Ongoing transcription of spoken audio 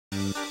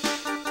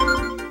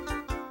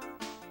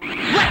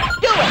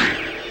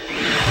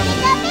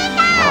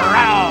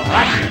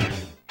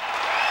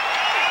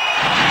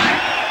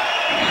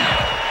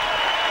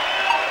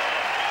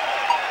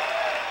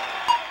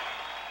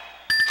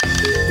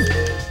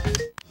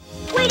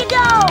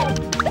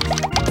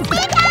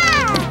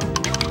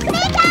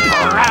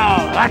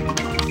My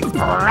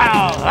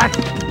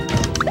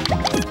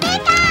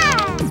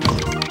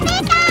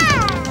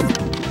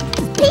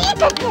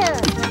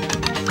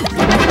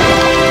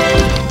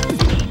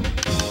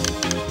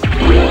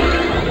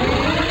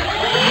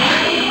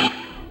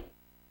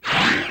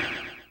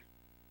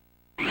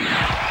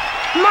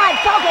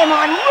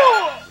Pokémon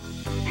rules!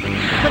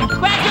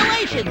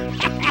 Congratulations!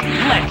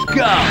 Let's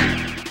go!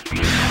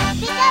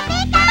 Pika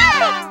Pika!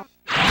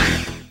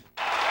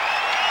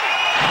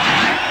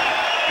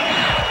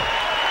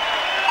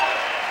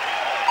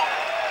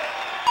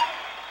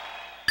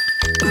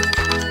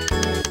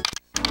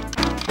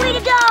 Way to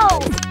go!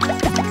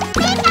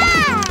 Pika!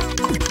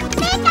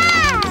 Pika!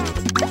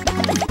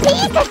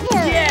 Pikachu!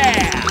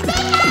 Yeah!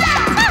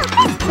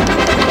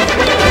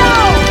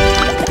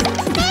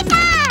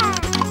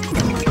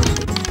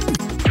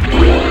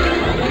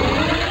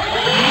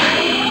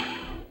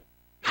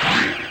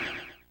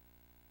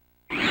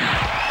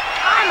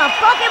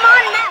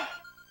 Pokémon now!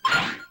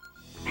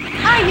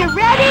 Are you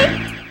ready?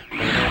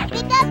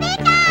 Pika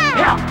Pika!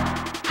 Yeah!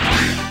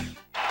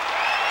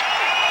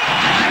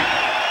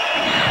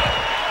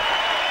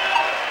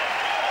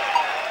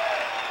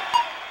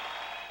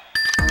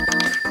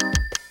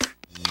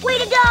 Way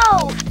to go!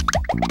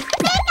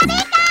 Pika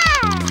Pika!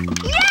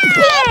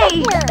 Yay!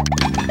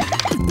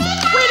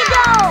 Way to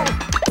go!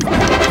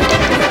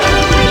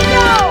 Way to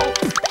go!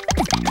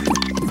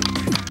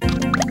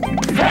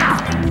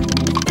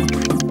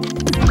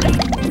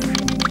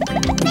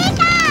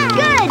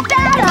 Good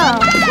battle!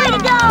 Way to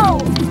go!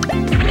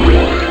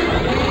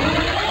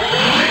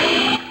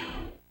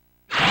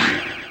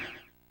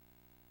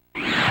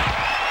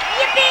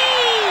 Yippee!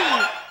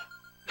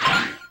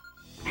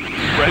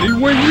 Ready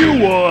when you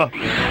are.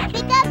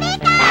 Pika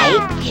Pika!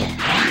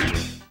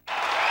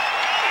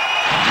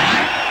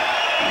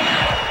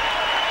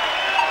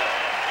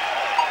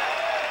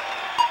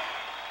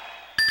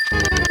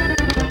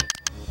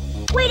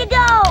 Way to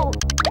go!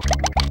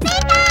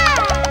 Pika!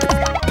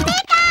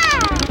 Pika!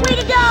 Way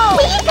to go!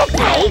 Pikachu!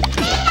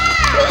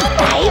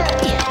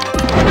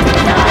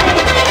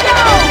 Pikachu!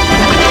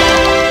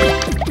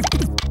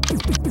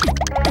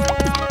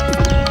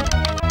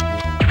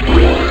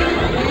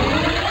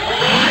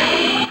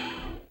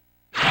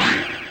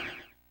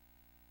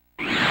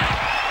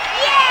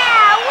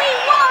 Yeah! We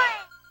won!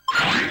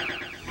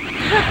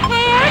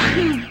 Prepare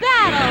to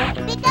battle!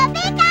 Pika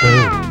Pika!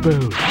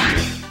 Boo.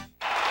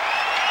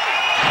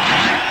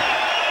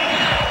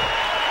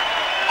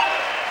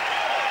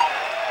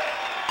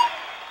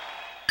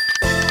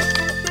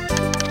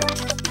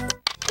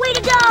 Way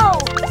to go!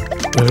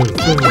 Boo.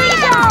 Way to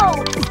go!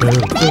 Boo.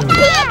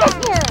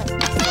 Pikachu!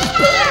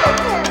 Pikachu!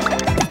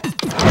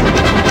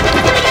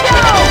 Way to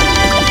go!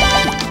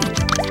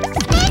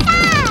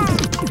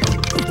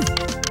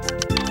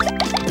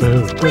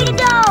 Boo. Way to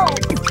go!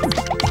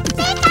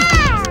 Pika!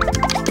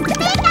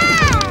 Pika!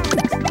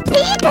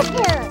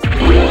 Pikachu!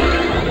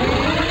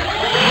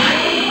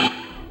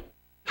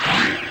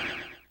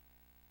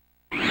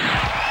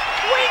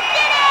 We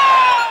did it!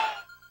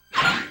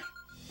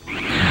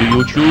 Do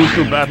you choose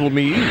to battle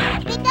me?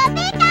 Pika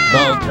Pika!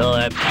 Ball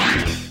time.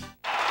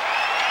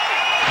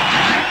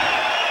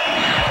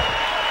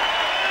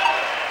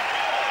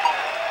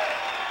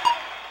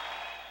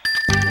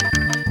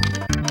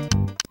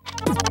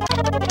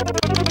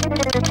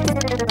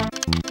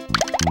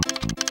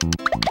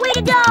 Way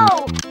to go!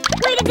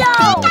 Way to go!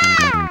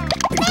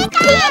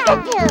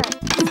 Pikachu!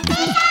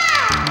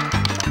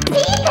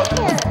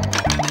 Pikachu!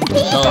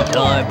 Ball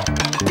time.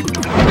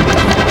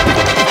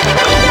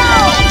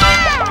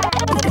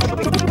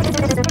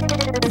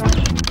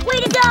 Way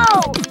to go!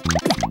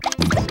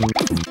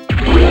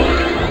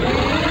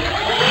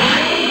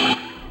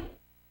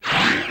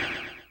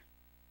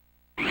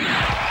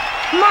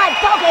 My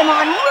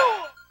Pokémon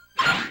rules!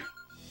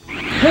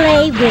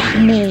 Play with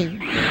me.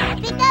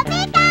 Pika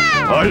Pika!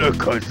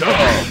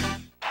 Alakazam!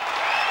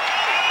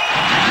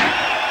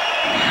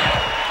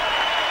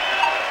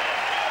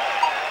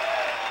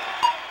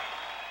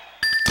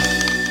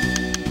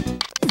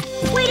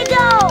 Way to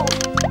go!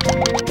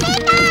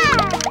 Pika!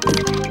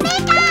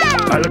 Pika!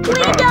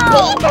 Alakazam! Way to go!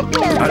 Pikachu!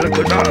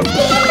 Alakazam!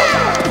 Pika!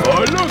 Alakazam!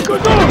 Way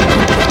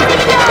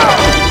to go!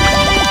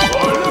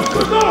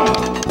 Alakazam!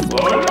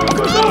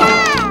 Alakazam!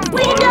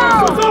 Way to go!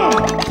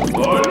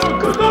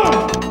 Alakazam!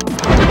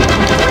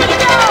 Way to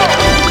go!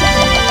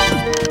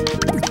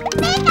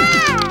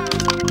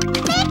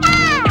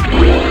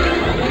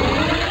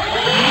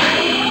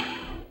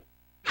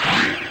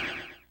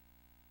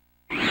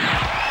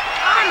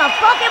 I'm a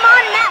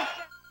Pokémon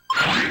master!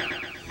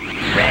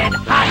 Red,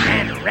 hot,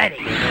 and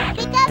ready.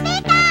 Pika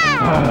Pika!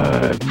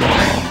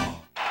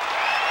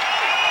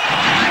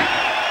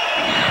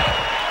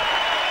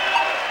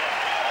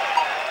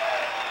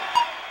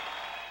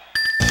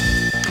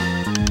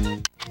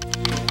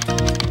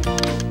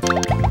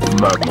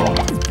 Magma!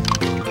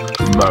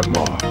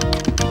 Magma!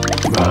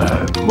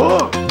 Magma!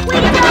 Way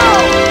to go!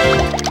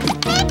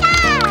 Pika!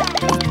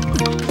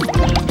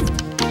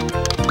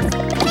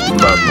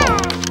 Magma!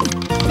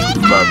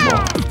 Magma!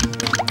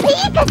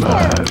 Pikachu!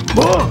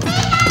 Magma!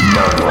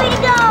 Way to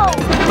go!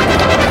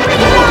 Way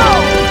to go!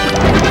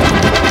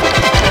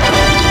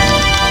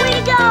 Way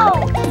to go!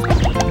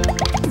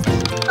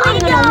 I'm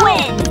gonna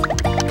win!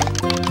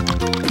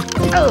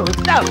 Oh,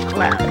 so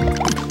close.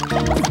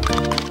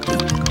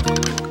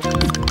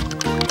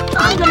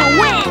 I'm gonna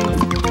win!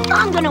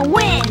 I'm gonna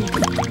win!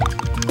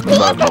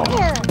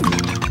 Pikachu!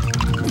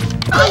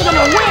 I'm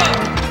gonna win!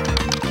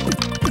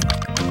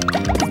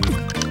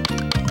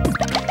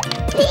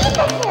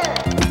 Pikachu!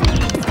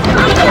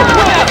 I'm gonna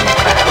win!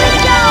 Way to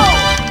go!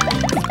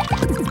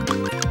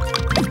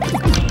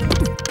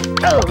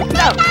 Oh,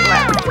 so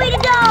close. Way to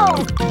go!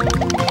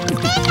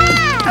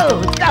 Oh,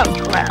 so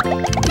close.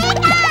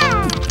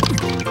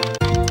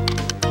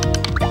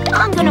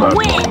 I'm gonna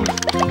win!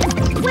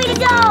 Way to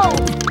go!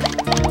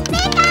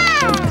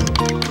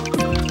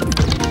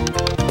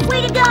 Way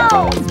to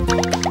go!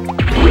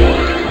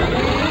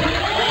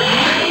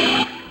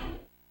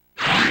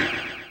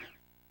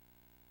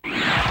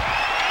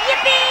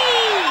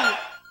 Yippee!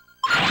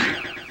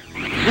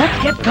 Let's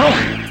get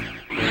going.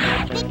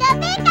 Pika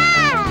pika!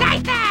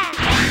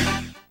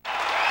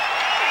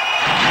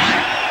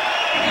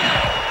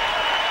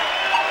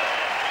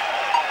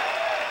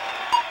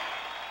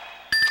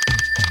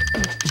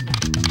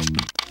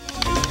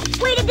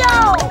 Way to go!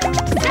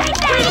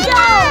 Way to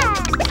go!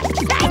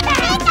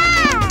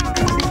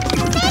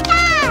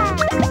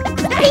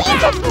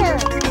 Pikachu!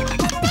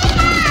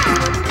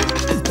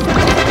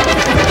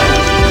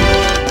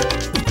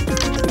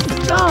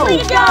 Go, Way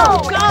to go,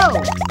 go.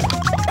 go.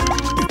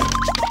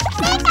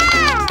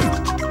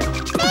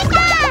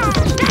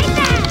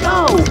 Go,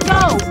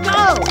 go,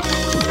 go.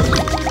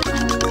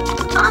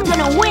 I'm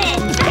gonna win!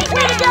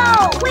 Way to go!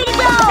 Way to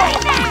go!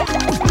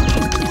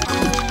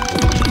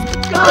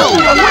 Go, Way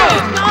to go, win!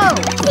 go.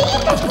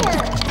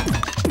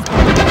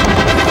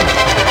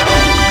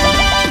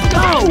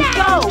 Go,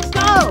 go,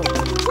 go.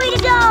 Way to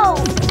go!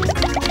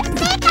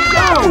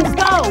 Go,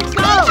 go,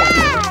 go.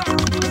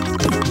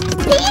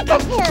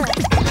 Pikachu!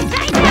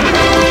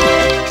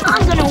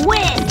 I'm gonna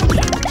win!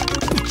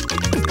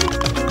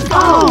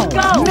 Oh,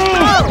 go,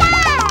 man. go.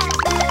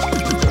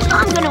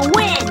 I'm gonna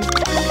win!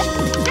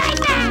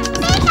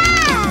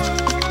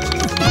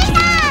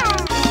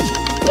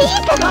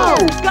 Go,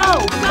 go,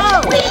 go.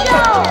 Way to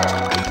go!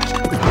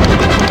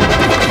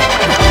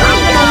 I'm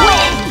gonna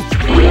win!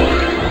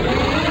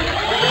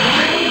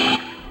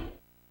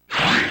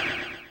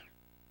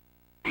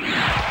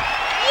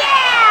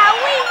 Yeah!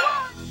 We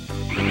won!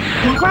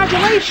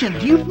 Congratulations,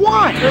 you've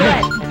won.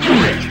 Let's do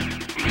it.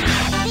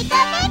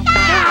 Pika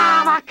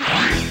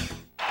pika!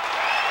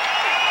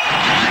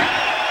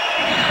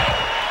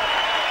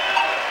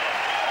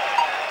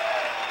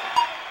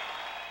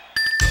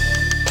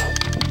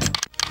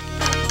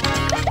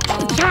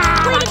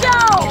 Way to go!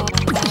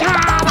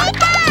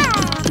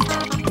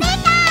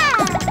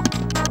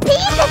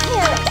 Pikachu!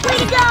 Way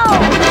to go!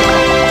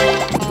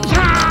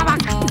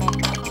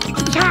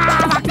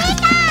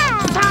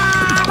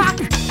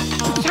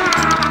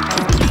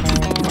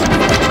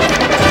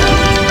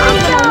 I'm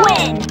gonna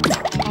win!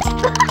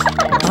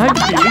 I'm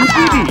feeling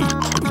giddy.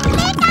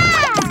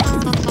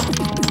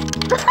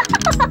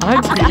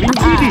 I'm feeling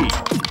giddy.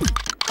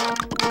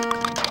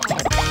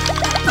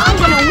 I'm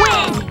gonna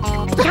win!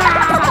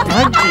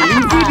 I'm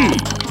feeling giddy.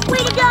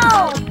 Way to go!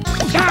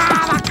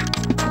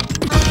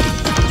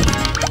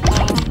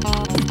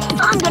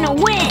 I'm gonna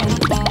win!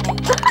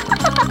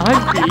 I'm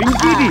feeling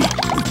giddy.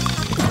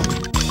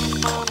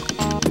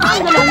 I'm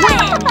gonna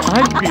win!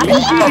 I'm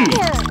feeling giddy.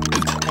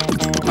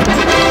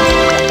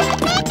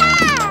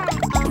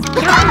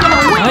 I'm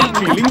gonna win! I'm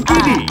feeling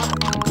giddy.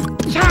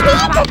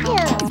 Pikachu!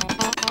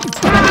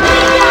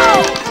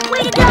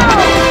 Way to go!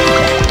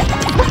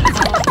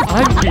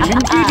 I'm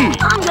feeling giddy.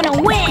 I'm gonna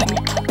win!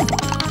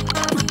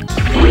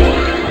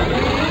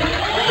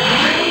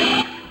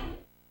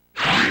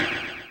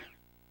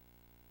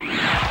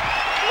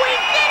 We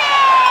did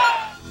it!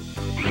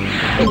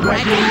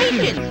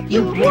 Congratulations,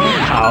 you've won.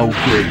 How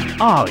good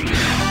are you?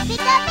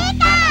 Pika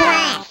pika!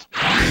 Crash!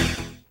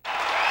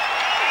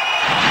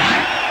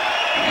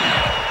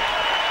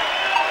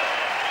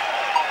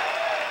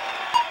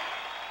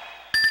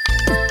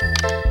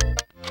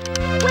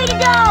 Way to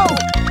go!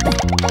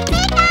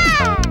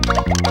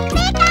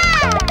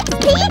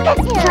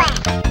 Pikachu!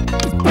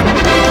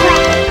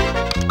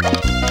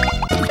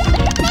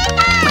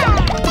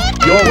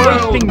 Your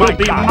world will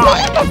be mine.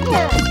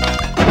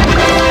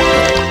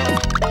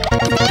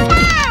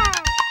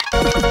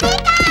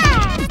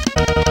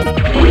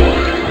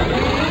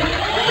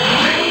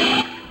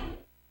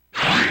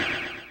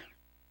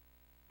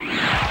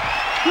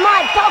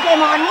 My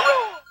Pokémon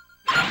rule!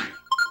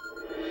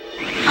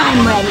 I'm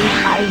ready,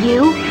 are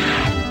you?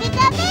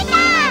 Pika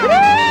pika!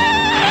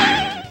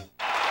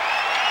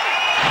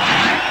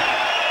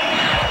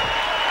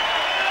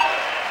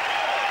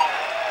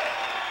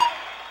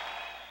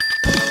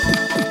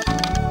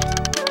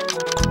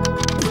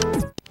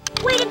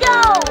 Way to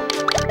go!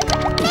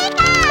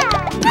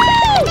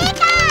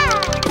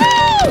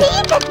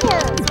 Pikachu!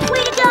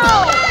 Way to go!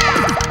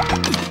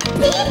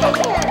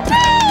 Pikachu!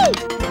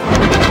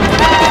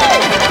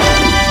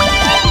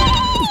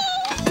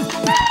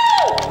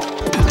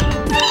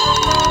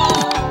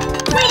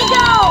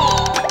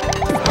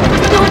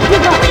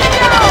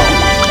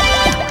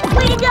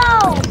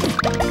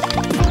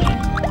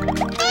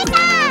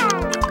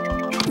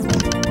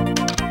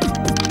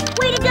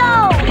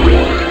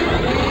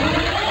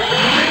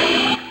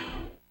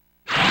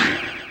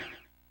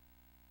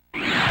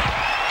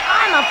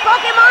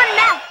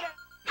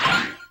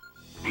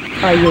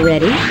 Are you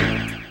ready?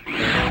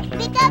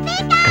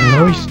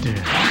 Cloister.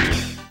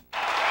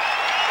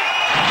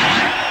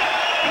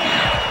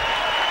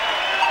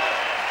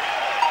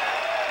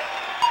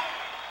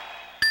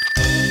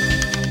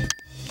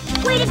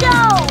 Way to go!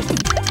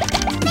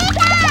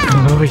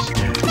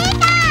 Cloister.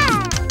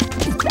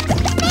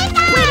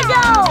 Way to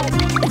go!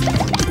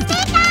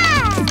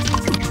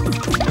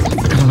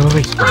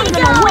 Cloister. I'm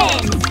gonna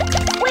win!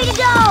 Way to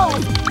go!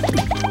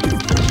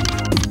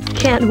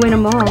 Can't win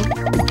them all.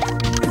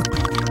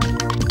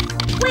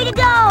 Way to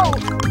go!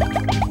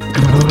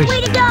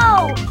 Way to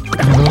go!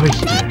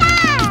 Cloister.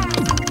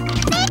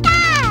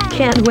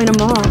 Can't win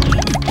them all.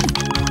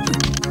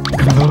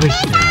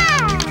 Cloister.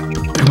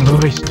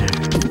 Cloister.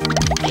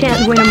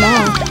 Can't win them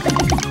all.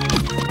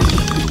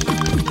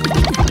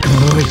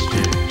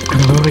 Cloister.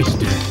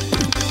 Cloister.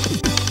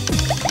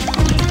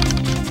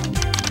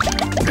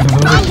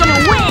 I'm gonna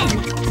win!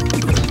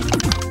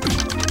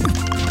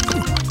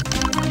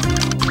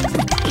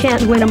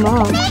 Can't win them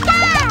all.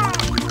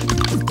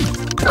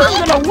 I'm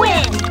gonna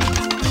win!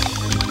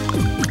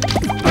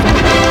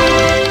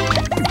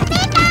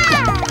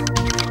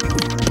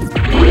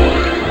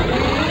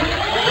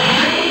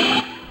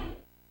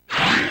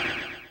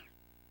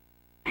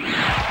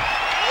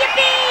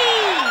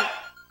 Yippee!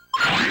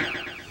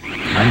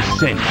 I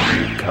sense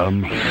you come.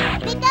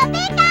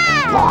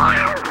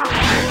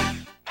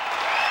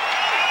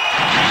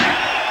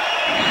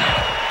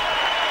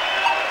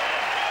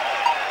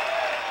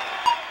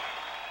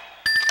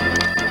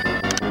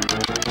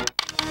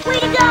 Way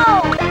to go!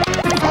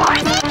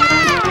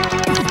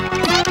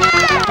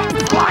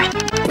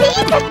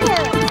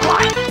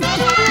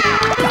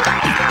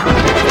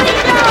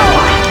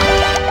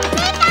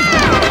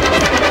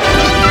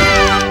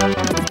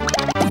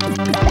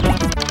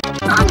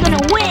 I'm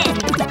gonna win!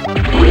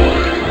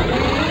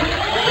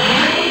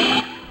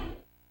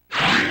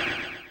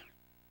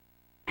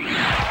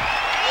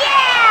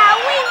 Yeah,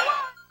 we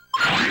won!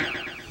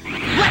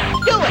 Let's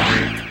do it!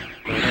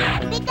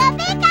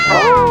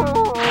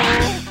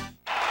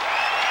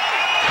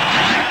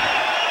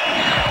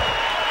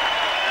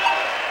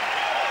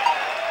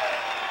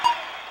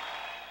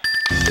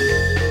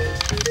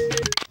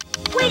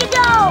 Way to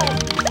go!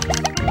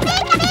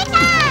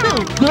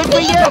 Good for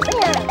you!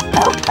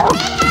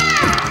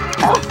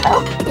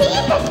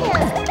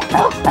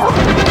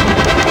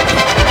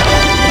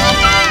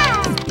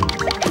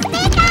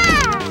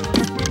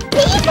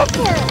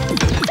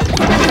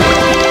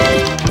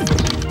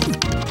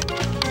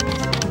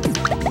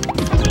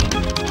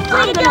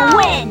 I'm gonna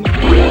win!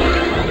 We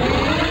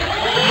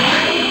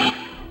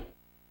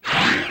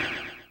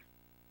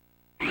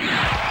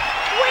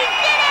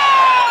did it!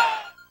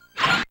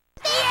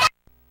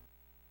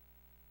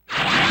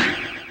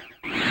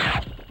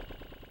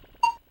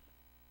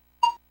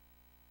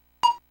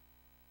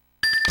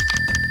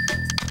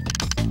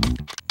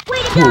 Way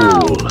to go!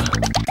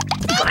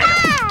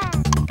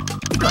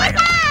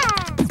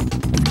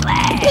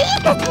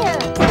 Cool.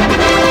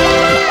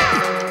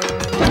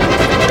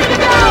 Way to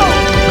go!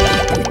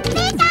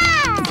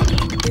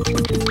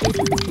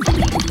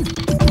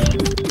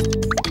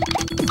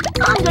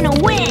 I'm gonna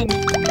win!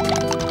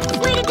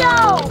 Way to go!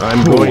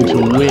 I'm going to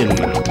win.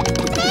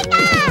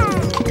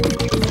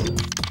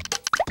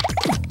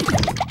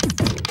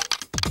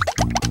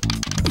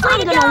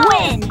 I'm gonna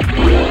win!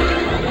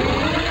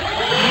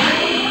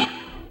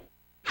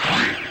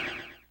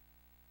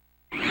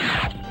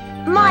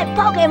 My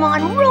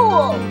Pokémon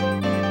rule!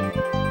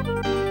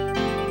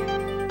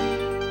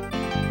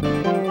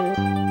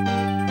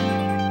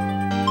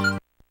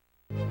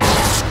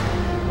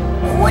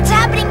 What's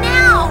happening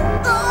now?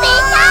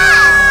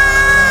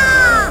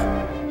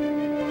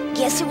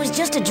 Guess it was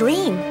just a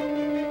dream.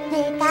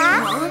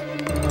 Huh?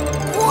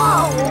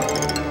 Whoa!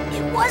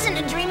 It wasn't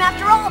a dream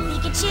after all,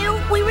 Pikachu.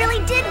 We really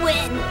did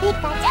win.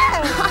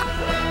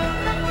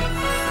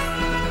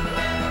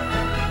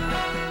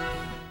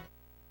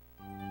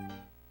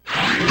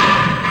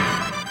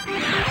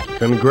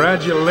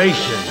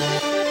 Congratulations.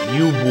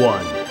 You've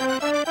won.